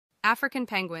African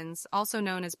penguins, also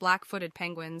known as black-footed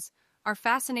penguins, are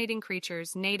fascinating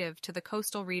creatures native to the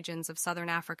coastal regions of southern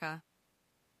Africa.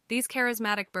 These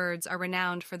charismatic birds are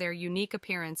renowned for their unique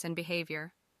appearance and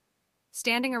behavior.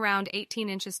 Standing around 18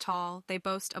 inches tall, they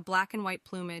boast a black and white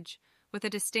plumage with a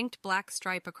distinct black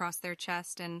stripe across their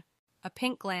chest and a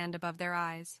pink gland above their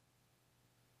eyes.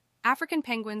 African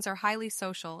penguins are highly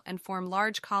social and form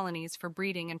large colonies for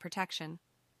breeding and protection.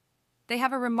 They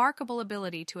have a remarkable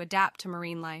ability to adapt to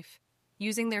marine life,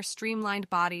 using their streamlined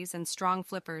bodies and strong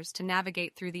flippers to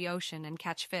navigate through the ocean and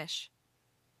catch fish.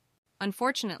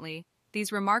 Unfortunately,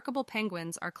 these remarkable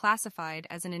penguins are classified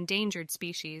as an endangered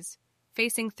species,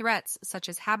 facing threats such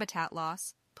as habitat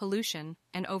loss, pollution,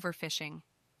 and overfishing.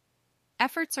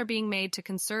 Efforts are being made to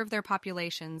conserve their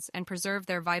populations and preserve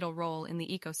their vital role in the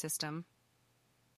ecosystem.